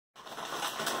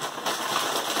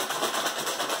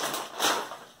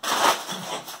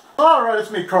Alright, it's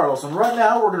me, Carlos, and right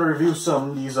now we're going to review some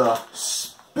of these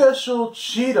special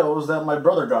Cheetos that my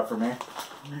brother got for me.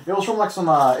 It was from like some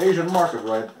Asian market,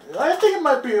 right? I think it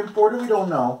might be imported, we don't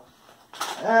know.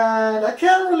 And I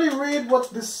can't really read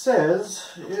what this says.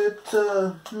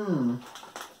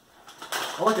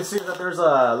 All I can see is that there's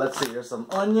let's see, there's some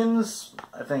onions.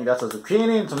 I think that's a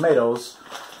zucchini and tomatoes.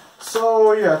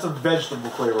 So yeah, it's a vegetable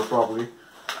flavor probably.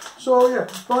 So yeah,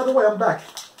 by the way, I'm back.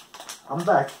 I'm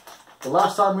back. The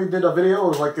last time we did a video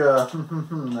was like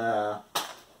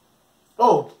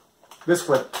oh, this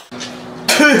clip.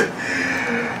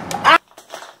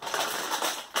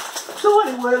 So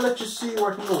anyway, let's just see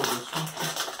where I can go with this one.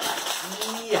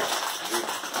 Yeah.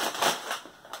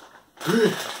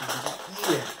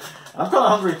 Yeah. I'm kind of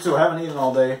hungry too. I haven't eaten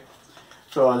all day.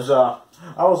 Because I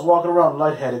was walking around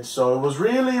lightheaded, so it was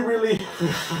really, really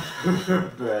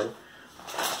bad.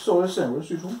 So let's see, where's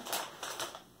this one?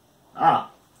 Ah.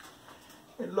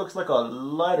 It looks like a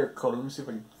lighter color. Let me see if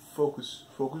I can focus.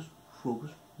 Focus.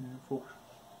 Focus. Yeah, focus.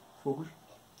 Focus.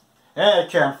 Eh, it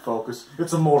can't focus.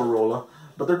 It's a Motorola.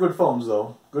 But they're good phones,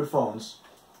 though. Good phones.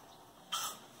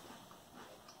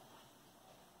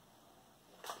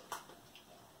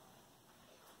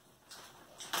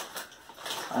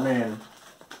 I mean...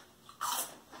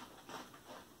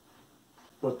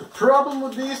 But the problem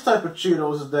with these type of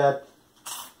Cheetos is that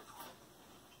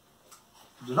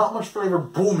there's not much flavor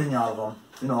booming out of them.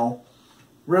 You know,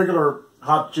 regular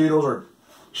hot Cheetos or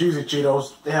cheesy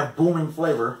Cheetos, they have booming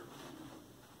flavor.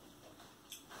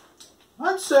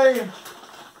 I'd say,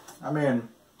 I mean,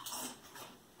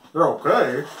 they're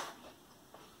okay.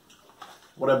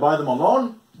 Would I buy them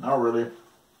alone? Not really.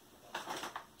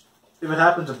 If it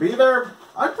happened to be there,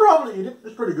 I'd probably eat it.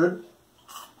 It's pretty good.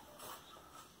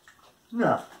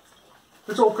 Yeah,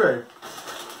 it's okay.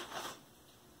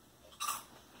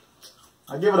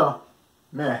 I give it a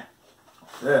meh.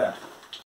 Yeah.